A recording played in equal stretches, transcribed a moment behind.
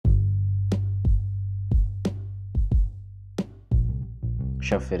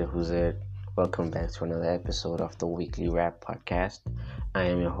Sharp-fede-howzit. Welcome back to another episode of the Weekly Rap Podcast. I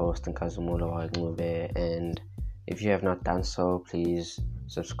am your host, Nkazumulo Wagmube, and if you have not done so, please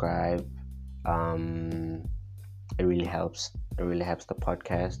subscribe. It really helps. It really helps the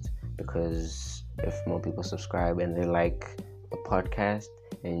podcast, because if more people subscribe and they like the podcast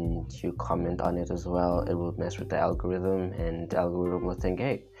and you comment on it as well, it will mess with the algorithm, and the algorithm will think,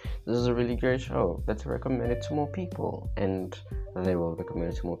 hey, this is a really great show, let's recommend it to more people, and they will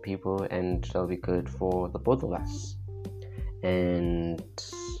recommend it to more people, and that'll be good for the both of us. And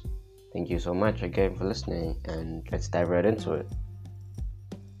thank you so much again for listening, and let's dive right into it.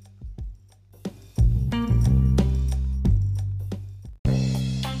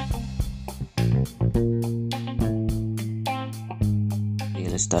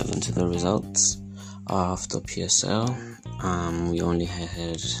 Let's dive into the results of the PSL. We only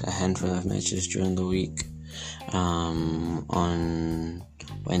had a handful of matches during the week. On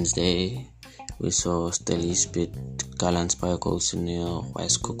Wednesday, we saw Stellis beat Gallants by a goal to nil,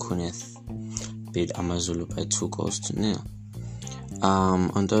 whilst Kokuneth beat Amazulu by 2 goals to nil.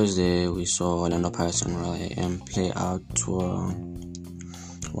 On Thursday, we saw Orlando Pirates and Royal AM play out to a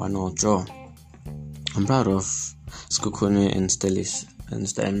 1-0 draw. I'm proud of Skukune and Stellis and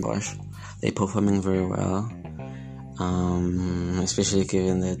Stellenbosch. They're performing very well, especially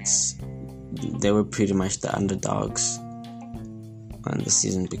given that they were pretty much the underdogs when the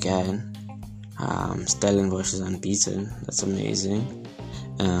season began. Stellenbosch is unbeaten. That's amazing.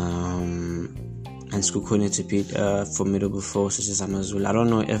 And Skukune to beat a formidable force such as Amazulu. I don't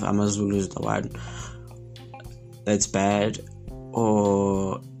know if Amazulu is the one that's bad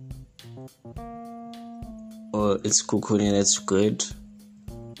or it's Skukune that's good.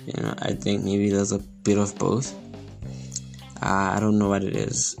 I think maybe there's a bit of both. I don't know what it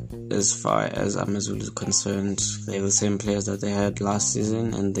is. As far as Amazulu is concerned, they have the same players that they had last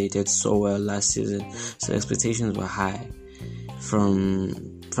season, and they did so well last season. So expectations were high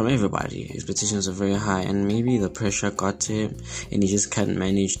from everybody. Expectations are very high, and maybe the pressure got to him, and he just can't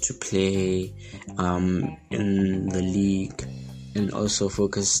manage to play in the league, and also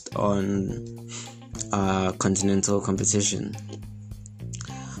focused on continental competition,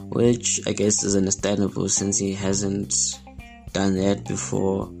 which I guess is understandable since he hasn't done that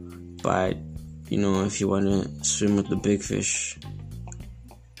before. But if you want to swim with the big fish,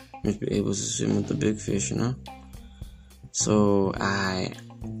 you must be able to swim with the big fish, So I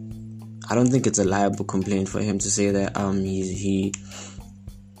don't think it's a liable complaint for him to say that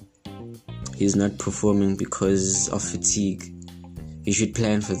he's not performing because of fatigue. He should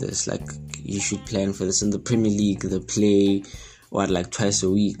plan for this. In the Premier League, they play twice a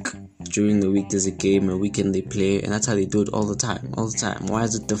week. During the week there's a game, a weekend they play, and that's how they do it all the time. Why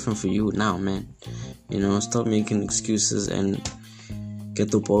is it different for you now, man? Stop making excuses and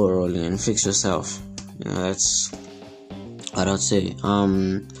get the ball rolling and fix yourself. That's what I'd say.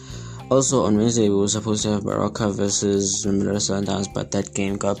 Also on Wednesday we were supposed to have Baraka versus Mamelodi Sundowns, but that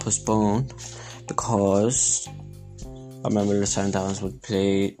game got postponed because Mamelodi Sundowns would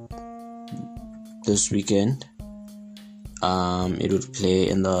play this weekend. It would play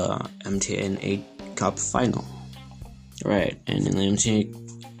in the MTN 8 Cup final. Right, and in the MTN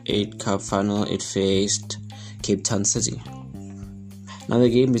 8 Cup final, it faced Cape Town City. Now, the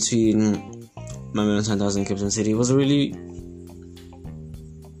game between Mamelodi Sundowns and Cape Town City was a really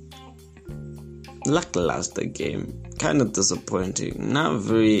lackluster game. Kind of disappointing. Not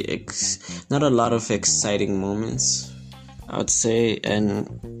a lot of exciting moments, I would say, and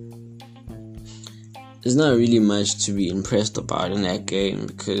there's not really much to be impressed about in that game,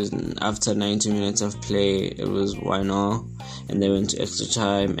 because after 90 minutes of play, it was 1-0, and they went to extra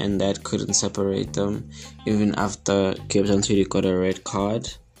time, and that couldn't separate them, even after Cape Town City got a red card.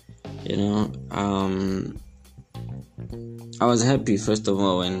 I was happy, first of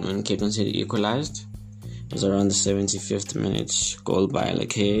all, when Cape Town City equalized. It was around the 75th minute goal by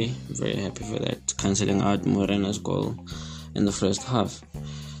Lakay. Very happy for that, cancelling out Morena's goal in the first half.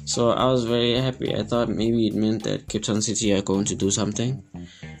 So I was very happy. I thought maybe it meant that Cape Town City are going to do something,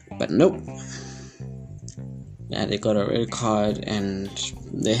 but nope. Yeah, they got a red card and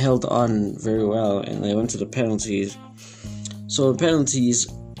they held on very well, and they went to the penalties. So penalties,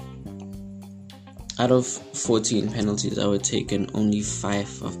 out of 14 penalties that were taken, only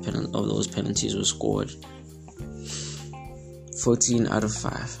 5 of those penalties were scored. 14 out of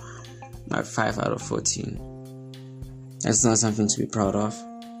 5, not 5 out of 14. That's not something to be proud of.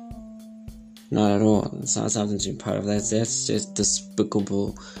 Not at all. It's not something to be proud of. That's just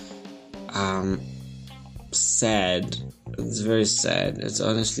despicable. Sad. It's very sad. It's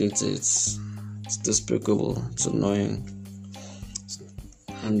honestly, it's despicable. It's annoying.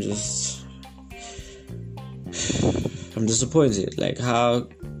 I'm disappointed. Like, how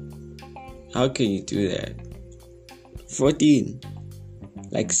can you do that? 14,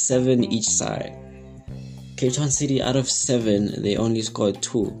 like 7 each side. Cape Town City, out of 7, they only scored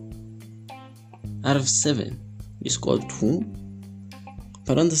 2. Out of 7, you scored 2.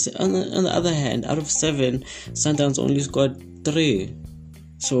 But on the other hand, out of 7, Sundowns only scored 3.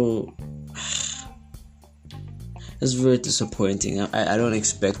 So it's very disappointing. I don't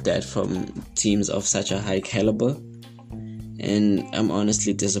expect that from teams of such a high caliber. And I'm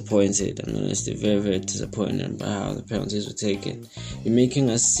honestly disappointed. I'm honestly very, very disappointed by how the penalties were taken. You're making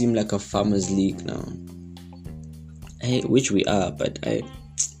us seem like a farmers league now. Which we are, but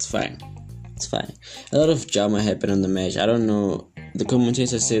it's fine. It's fine. A lot of drama happened on the match. I don't know. The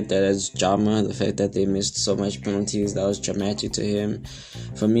commentator said that as drama, the fact that they missed so much penalties, that was dramatic to him.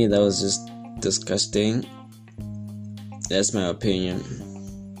 For me, that was just disgusting. That's my opinion.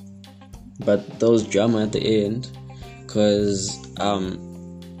 But there was drama at the end. Because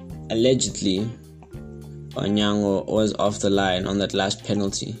allegedly Onyango was off the line on that last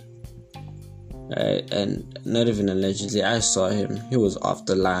penalty, right? And not even allegedly, I saw him. He was off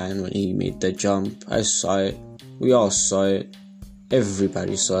the line when he made the jump. I saw it. We all saw it.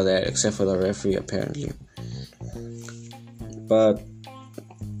 Everybody saw that except for the referee, apparently. But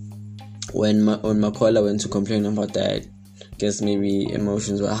when Makola went to complain about that, I guess maybe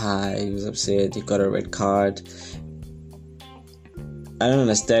emotions were high. He was upset. He got a red card. I don't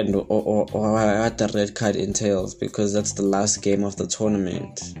understand or what the red card entails, because that's the last game of the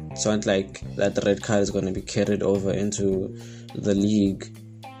tournament. It's not like that the red card is going to be carried over into the league.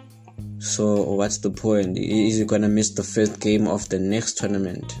 So what's the point? Is he going to miss the first game of the next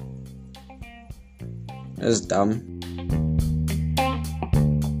tournament? That's dumb.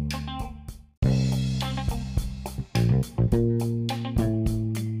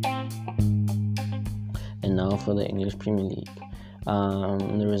 And now for the English Premier League.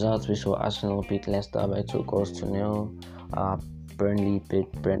 In the results, we saw Arsenal beat Leicester by 2-0. Burnley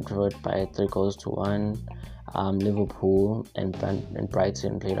beat Brentford by 3-1. Liverpool and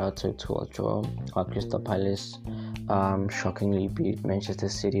Brighton played out to 2 draw. Crystal Palace shockingly beat Manchester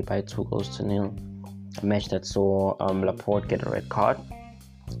City by 2-0. A match that saw Laporte get a red card.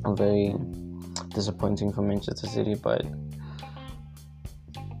 Very disappointing for Manchester City, but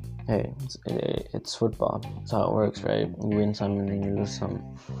hey, it's football. It's how it works, right? You win some and then you lose some.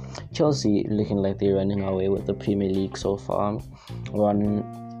 Chelsea looking like they're running away with the Premier League so far. Won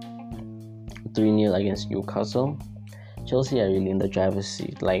 3-0 against Newcastle. Chelsea are really in the driver's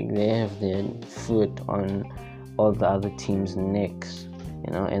seat. Like, they have their foot on all the other teams' necks,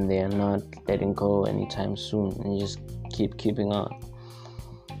 and they are not letting go anytime soon. And just keeping on.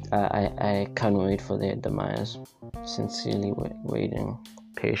 I can't wait for their demise. Sincerely waiting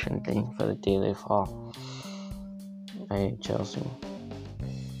patiently for the day they fall. I hate Chelsea.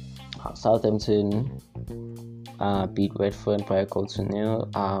 Southampton beat Watford by 0.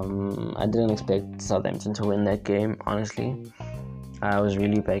 I didn't expect Southampton to win that game, honestly. I was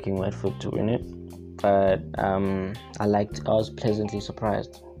really backing Watford to win it, but I was pleasantly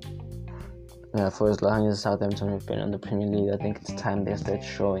surprised. For as long as Southampton have been in the Premier League, I think it's time they start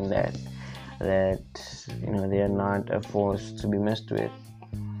showing that they are not a force to be messed with.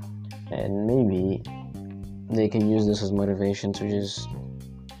 And maybe they can use this as motivation to just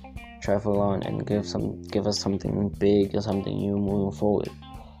travel on and give us something big or something new moving forward.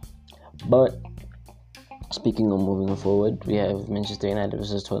 But speaking of moving forward, we have Manchester United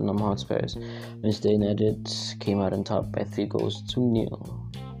versus Tottenham Hotspurs. Manchester United came out on top by 3-0.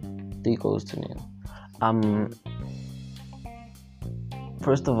 3-0.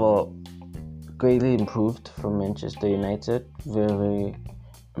 First of all, greatly improved from Manchester United. Very, very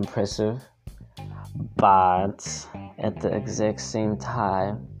impressive. But at the exact same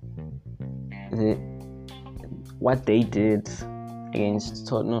time, what they did against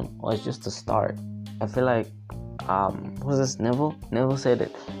Tottenham was just a start. I feel like was this Neville? Neville said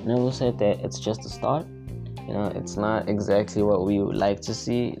it. Neville said that it's just a start. It's not exactly what we would like to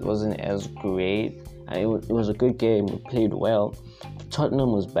see. It wasn't as great. It was a good game. We played well. But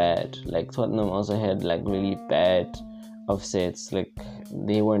Tottenham was bad. Like, Tottenham also had like really bad offsets. Like,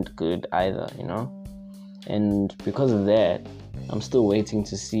 they weren't good either, And because of that, I'm still waiting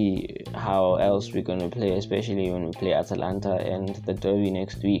to see how else we're going to play, especially when we play Atalanta and the derby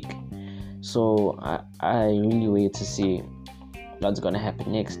next week. So I really wait to see what's going to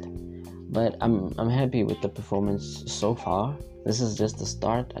happen next. But I'm happy with the performance so far. This is just the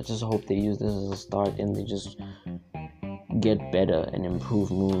start. I just hope they use this as a start and they just get better and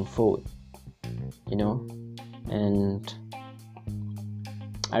improve moving forward. And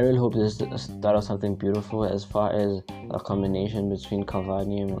I really hope this started something beautiful. As far as a combination between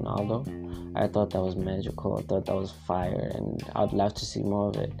Cavani and Ronaldo, I thought that was magical. I thought that was fire, and I'd love to see more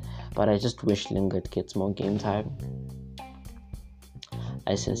of it. But I just wish Lingard gets more game time.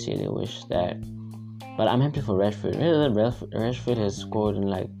 I sincerely wish that. But I'm happy for Rashford. Rashford has scored in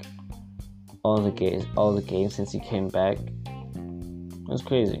like all the games since he came back. It's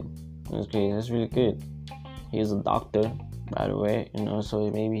crazy. That's really good. He's a doctor, by the way, so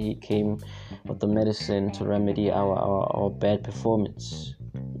maybe he came with the medicine to remedy our bad performance.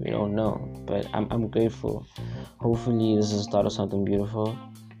 We don't know, but I'm grateful. Hopefully this is the start of something beautiful,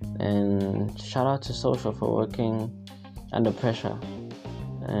 and shout out to Social for working under pressure,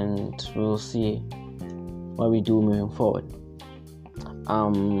 and we'll see what we do moving forward.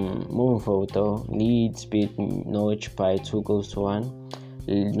 Moving forward though, Leeds beat Norwich by 2-1.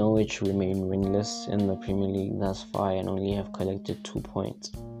 Norwich remain winless in the Premier League thus far and only have collected 2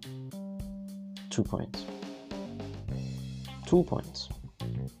 points. 2 points. 2 points.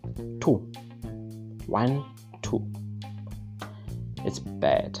 2. 1, 2. It's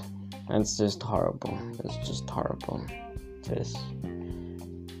bad. It's just horrible. It's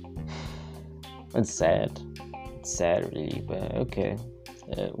sad. It's sad, really, but okay.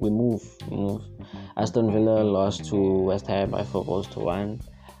 We move. Aston Villa lost to West Ham by 4-1.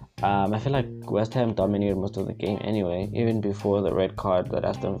 I feel like West Ham dominated most of the game anyway. Even before the red card that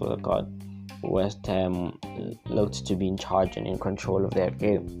Aston Villa got, West Ham looked to be in charge and in control of their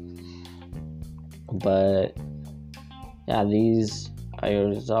game. But yeah, these are your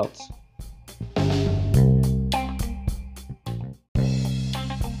results.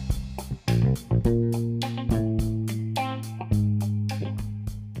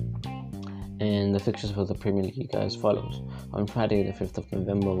 And the fixtures for the Premier League are as follows. On Friday the 5th of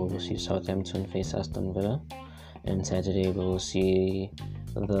November, we will see Southampton face Aston Villa. And Saturday we will see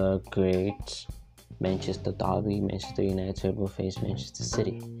the great Manchester derby. Manchester United will face Manchester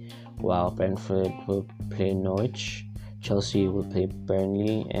City, while Brentford will play Norwich, Chelsea will play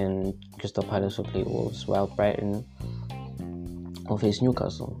Burnley, and Crystal Palace will play Wolves, while Brighton will face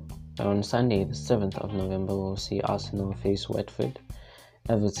Newcastle. And on Sunday the 7th of November, we will see Arsenal face Watford,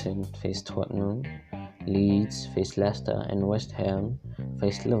 Everton face Tottenham, Leeds face Leicester, and West Ham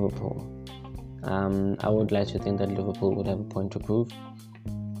face Liverpool. I would like to think that Liverpool would have a point to prove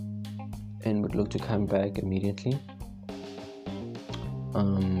and would look to come back immediately.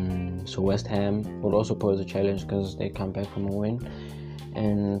 So West Ham would also pose a challenge because they come back from a win,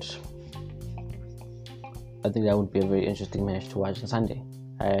 and I think that would be a very interesting match to watch on Sunday.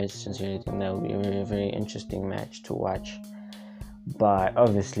 I sincerely think that would be a very, very interesting match to watch. But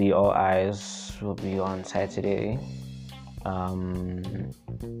obviously all eyes will be on Saturday.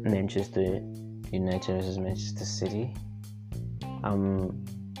 Manchester United versus Manchester City.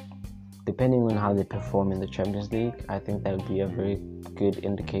 Depending on how they perform in the Champions League, I think that would be a very good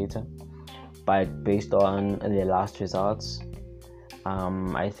indicator. But based on their last results,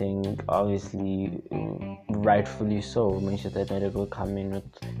 I think obviously, rightfully so, Manchester United will come in with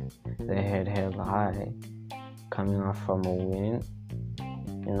their head held high, coming off from a win,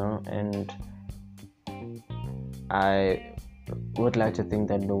 and I would like to think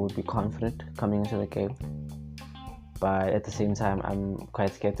that they would be confident coming into the game. But at the same time, I'm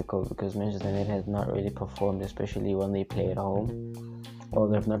quite skeptical because Manchester United has not really performed, especially when they play at home, or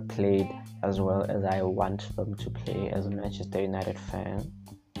they've not played as well as I want them to play as a Manchester United fan.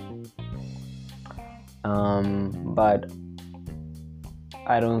 But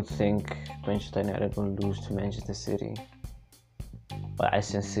I don't think Manchester United will lose to Manchester City. But I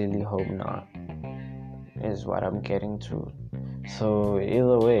sincerely hope not, is what I'm getting to. So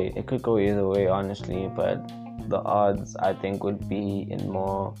either way, it could go either way, honestly, but the odds I think would be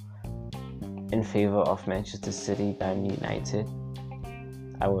in favor of Manchester City than United.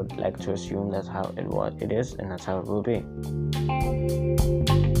 I would like to assume that's how it is, and that's how it will be.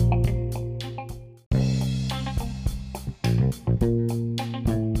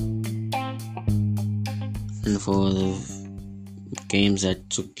 And for the games that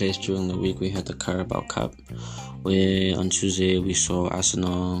took place during the week, we had the Carabao Cup, where on Tuesday we saw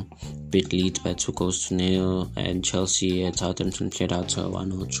Arsenal beat Leeds by 2-0, and Chelsea and Southampton played out to a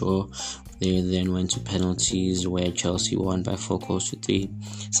 1-0 draw. They then went to penalties, where Chelsea won by 4-3.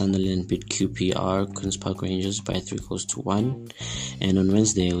 Sunderland beat QPR, Queen's Park Rangers, by 3-1. And on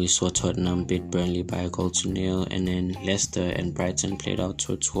Wednesday, we saw Tottenham beat Burnley by 1-0. And then Leicester and Brighton played out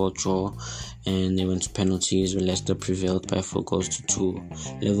to a 2-2 draw, and they went to penalties, where Leicester prevailed by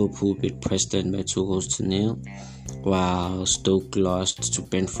 4-2. Liverpool beat Preston by 2-0. While Stoke lost to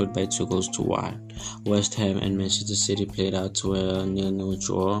Brentford by 2 2-1. West Ham and Manchester City played out to a 0-0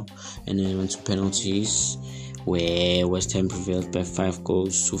 draw, and then went to penalties, where West Ham prevailed by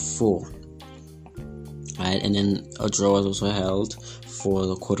 5-4. Right, and then a draw was also held for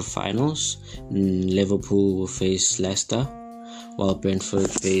the quarterfinals. Liverpool will face Leicester, while Brentford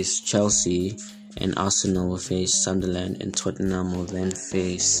face Chelsea, and Arsenal will face Sunderland, and Tottenham will then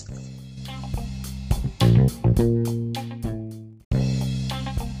face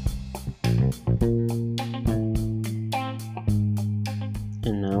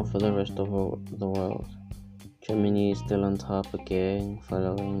And now for the rest of the world. Germany is still on top again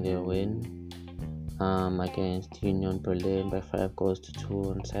following their win against Union Berlin by 5-2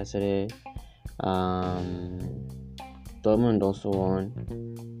 on Saturday. Dortmund also won.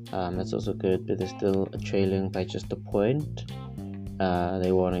 That's also good, but they're still trailing by just a point.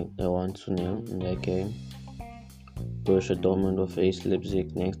 They won 2-0 in that game. Borussia Dortmund will face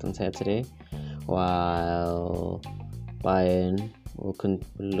Leipzig next on Saturday, while Bayern will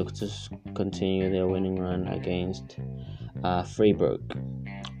look to continue their winning run against Freiburg,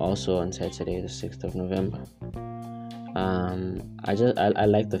 also on Saturday, the 6th of November. I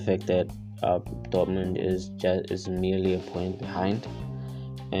like the fact that Dortmund is merely a point behind,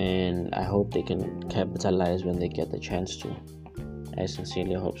 and I hope they can capitalize when they get the chance to. I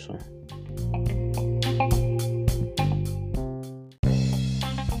sincerely hope so.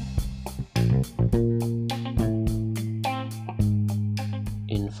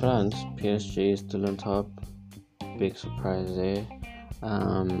 In France, PSG is still on top. Big surprise there.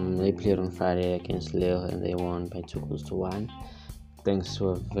 They played on Friday against Lille and they won by 2-1, thanks to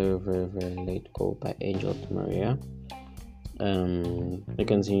a very, very, very late goal by Angel Di Maria. They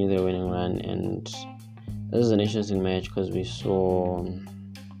continue their winning run, and this is an interesting match because we saw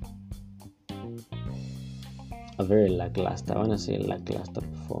a very lackluster performance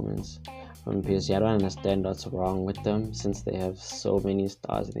from PSG. I don't understand what's wrong with them since they have so many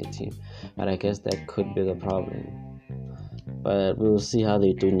stars in their team, but I guess that could be the problem. But we will see how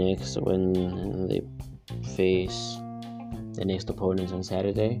they do next when they face the next opponents on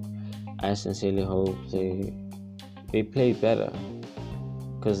Saturday. I sincerely hope they play better,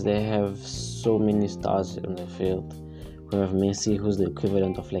 because they have so many stars in the field. We have Messi, who's the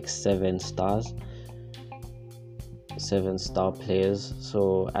equivalent of like 7 star players,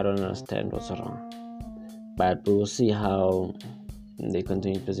 so I don't understand what's wrong. But we will see how they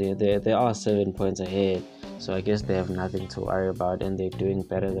continue to play. They are 7 points ahead, so I guess they have nothing to worry about, and they're doing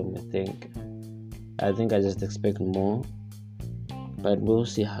better than we think. I think I just expect more, but we'll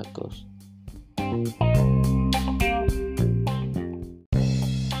see how it goes.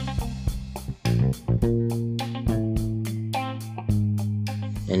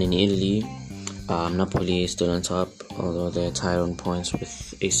 And in Italy, Napoli is still on top, although they're tied on points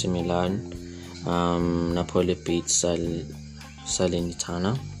with AC Milan. Napoli beat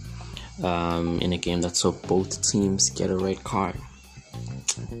Salernitana in a game that saw both teams get a red card.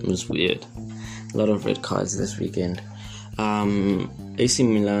 It was weird. A lot of red cards this weekend. AC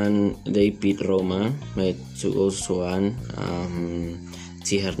Milan, they beat Roma by 2-1.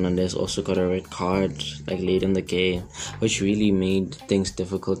 T. Hernandez also got a red card late in the game, which really made things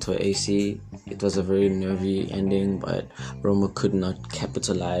difficult for AC. It was a very nervy ending, but Roma could not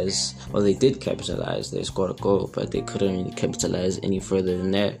capitalize. Well, they did capitalize. They scored a goal, but they couldn't really capitalize any further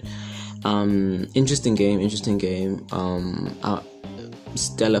than that. Interesting game.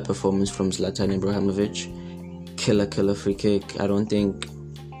 Stellar performance from Zlatan Ibrahimovic. Killer free kick. I don't think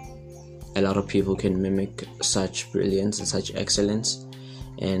a lot of people can mimic such brilliance and such excellence.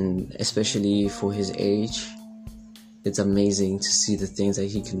 And especially for his age, it's amazing to see the things that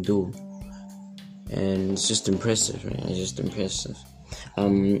he can do. And it's just impressive, right? It's just impressive.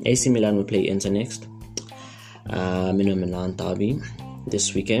 AC Milan will play Inter next. In a Milan derby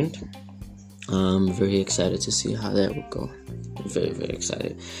this weekend. I'm very excited to see how that will go. Very, very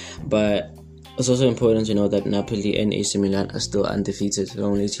excited. But it's also important to know that Napoli and AC Milan are still undefeated. The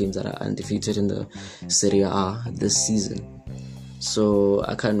only teams that are undefeated in the Serie A this season. So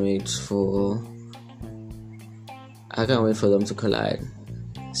I can't wait for them to collide,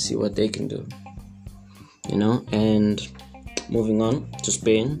 see what they can do, And moving on to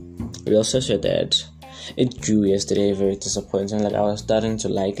Spain, Real Sociedad, it drew yesterday. Very disappointing. I was starting to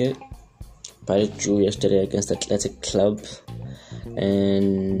like it, but it drew yesterday against Athletic Club,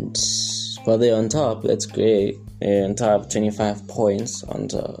 and while they're on top, that's great. They're on top, 25 points on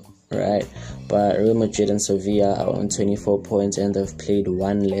top. Right, but Real Madrid and Sevilla are on 24 points and they've played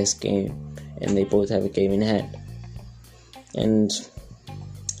one less game, and they both have a game in hand, and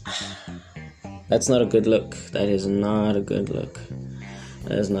that's not a good look. That is not a good look.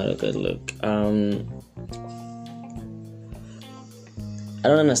 That's not a good look. I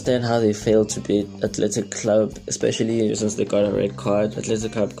don't understand how they failed to beat Athletic Club, especially since they got a red card.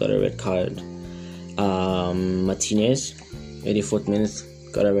 Athletic Club got a red card. Martinez, 84th minute,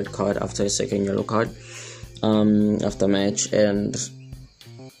 got a red card after his second yellow card after match, and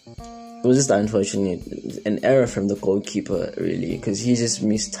it was just unfortunate. An error from the goalkeeper, really, because he just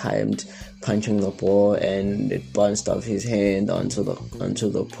mistimed punching the ball and it bounced off his hand onto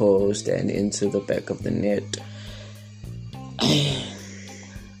the post and into the back of the net.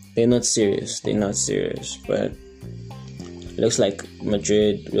 They're not serious, but it looks like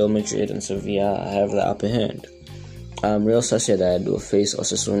Real Madrid and Sevilla have the upper hand. Real Sociedad will face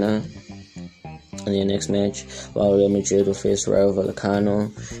Osasuna in their next match, while Real Madrid will face Rayo Vallecano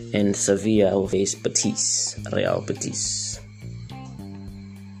and Sevilla will face Real Betis.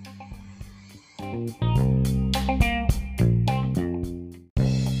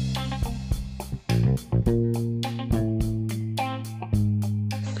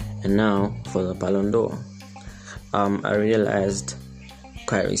 And now for the Ballon d'Or. I realized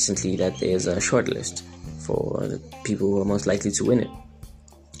quite recently that there's a shortlist for the people who are most likely to win it.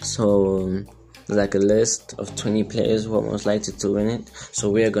 So there's like a list of 20 players who are most likely to win it. So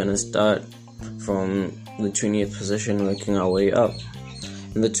we're gonna start from the 20th position, working our way up.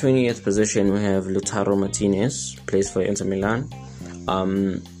 In the 20th position, we have Lautaro Martinez, plays for Inter Milan.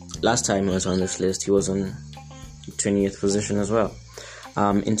 Last time he was on this list, he was on the 20th position as well.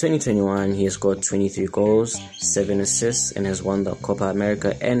 In 2021, he has scored 23 goals, 7 assists, and has won the Copa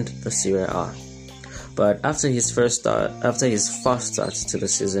America and the Serie A. But after his fast start to the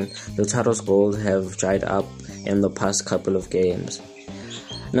season, Lautaro's goals have dried up in the past couple of games.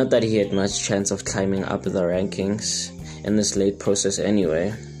 Not that he had much chance of climbing up the rankings in this late process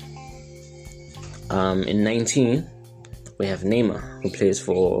anyway. In 19, we have Neymar, who plays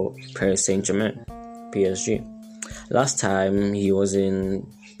for Paris Saint-Germain, PSG. Last time he was in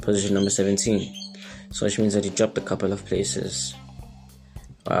position number 17, so which means that he dropped a couple of places.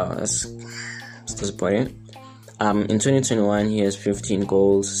 Wow, that's disappointing. In 2021, he has 15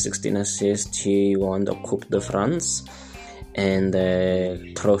 goals, 16 assists. He won the Coupe de France and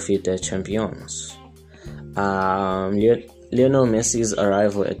the Trophée des Champions. Lionel Messi's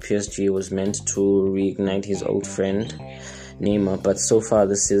arrival at PSG was meant to reignite his old friend Neymar, but so far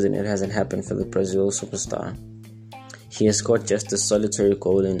this season it hasn't happened for the Brazil superstar. He has scored just a solitary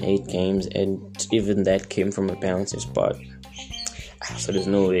goal in 8 games, and even that came from a penalty spot. So there's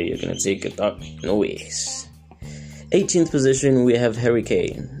no way you're going to take it up. No ways. 18th position, we have Harry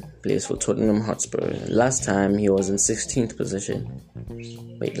Kane. Plays for Tottenham Hotspur. Last time he was in 16th position.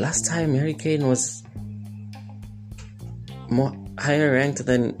 Wait, last time Harry Kane was higher ranked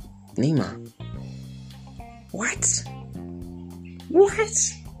than Neymar. What?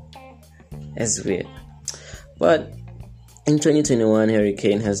 That's weird. But in 2021, Harry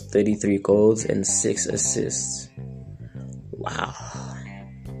Kane has 33 goals and 6 assists. Wow.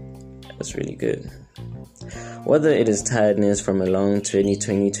 That's really good. Whether it is tiredness from a long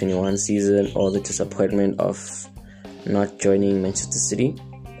 2020-21 season or the disappointment of not joining Manchester City,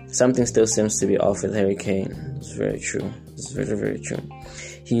 something still seems to be off with Harry Kane. It's very true. It's very, very true.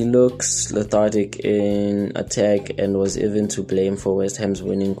 He looks lethargic in attack and was even to blame for West Ham's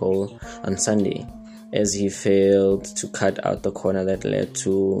winning goal on Sunday, as he failed to cut out the corner that led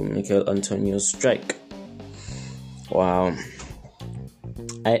to Mikel Antonio's strike. Wow.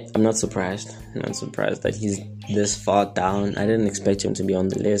 I'm not surprised. Not surprised that he's this far down. I didn't expect him to be on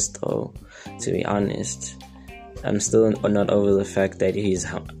the list, though, to be honest. I'm still not over the fact that he's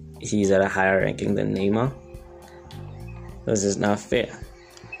at a higher ranking than Neymar. This is not fair.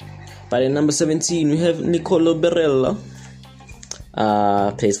 But in number 17, we have Nicolo Barella.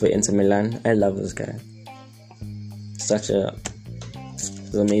 Plays for Inter Milan. I love this guy. It's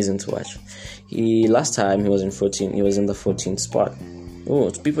amazing to watch. Last time he was in the 14th spot.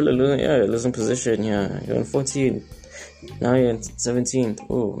 Oh, people are losing position. Yeah, you're in 14. Now you're in 17th.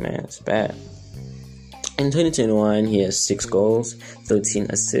 Oh man, it's bad. In 2021, he has 6 goals, 13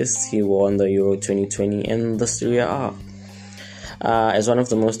 assists. He won the Euro 2020 and the Serie A. As one of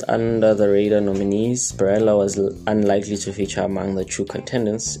the most under-the-radar nominees, Barella was unlikely to feature among the true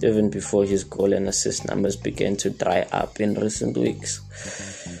contenders even before his goal and assist numbers began to dry up in recent weeks.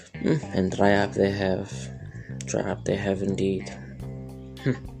 And dry up they have. Dry up they have indeed.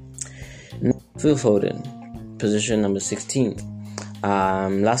 Phil Foden, position number 16th.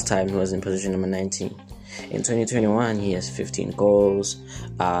 Last time he was in position number 19. In 2021, he has 15 goals,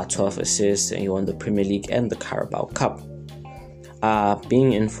 12 assists, and he won the Premier League and the Carabao Cup.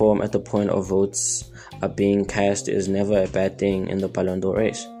 Being in form at the point of votes being cast is never a bad thing in the Ballon d'Or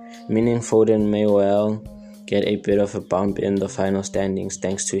race, meaning Foden may well get a bit of a bump in the final standings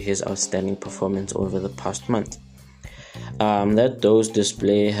thanks to his outstanding performance over the past month. That those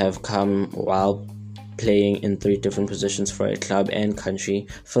display have come while playing in 3 different positions for a club and country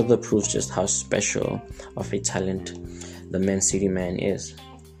further proves just how special of a talent the Man City man is.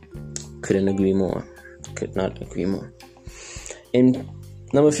 Couldn't agree more. Could not agree more. In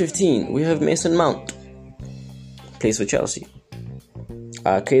number 15, we have Mason Mount. Plays for Chelsea.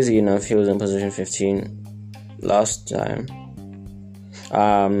 Crazy enough, he was in position 15 last time.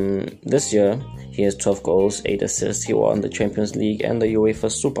 This year, he has 12 goals, 8 assists. He won the Champions League and the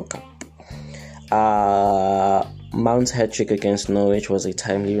UEFA Super Cup. Mount's hat-trick against Norwich was a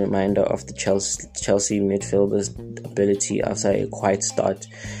timely reminder of the Chelsea midfielder's ability after a quiet start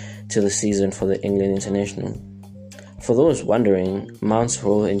to the season for the England international. For those wondering, Mount's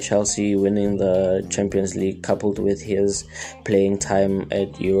role in Chelsea winning the Champions League coupled with his playing time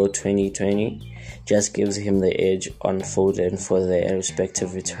at Euro 2020 just gives him the edge on Foden for their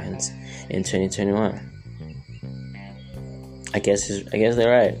respective returns in 2021. I guess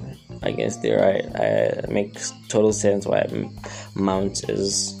they're right. It makes total sense why Mount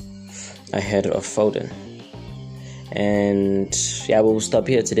is ahead of Foden. And yeah, we'll stop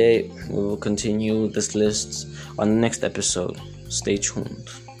here today. We will continue this list on the next episode. Stay tuned.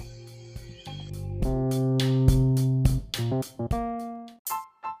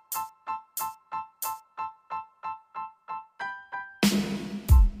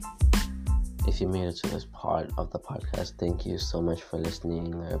 If you made it to this part of the podcast, thank you so much for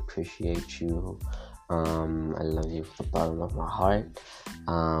listening. I appreciate you. I love you from the bottom of my heart.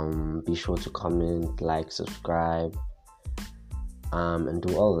 Be sure to comment, like, subscribe, and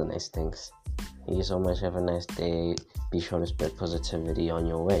do all the nice things. Thank you so much. Have a nice day. Be sure to spread positivity on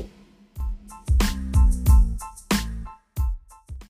your way.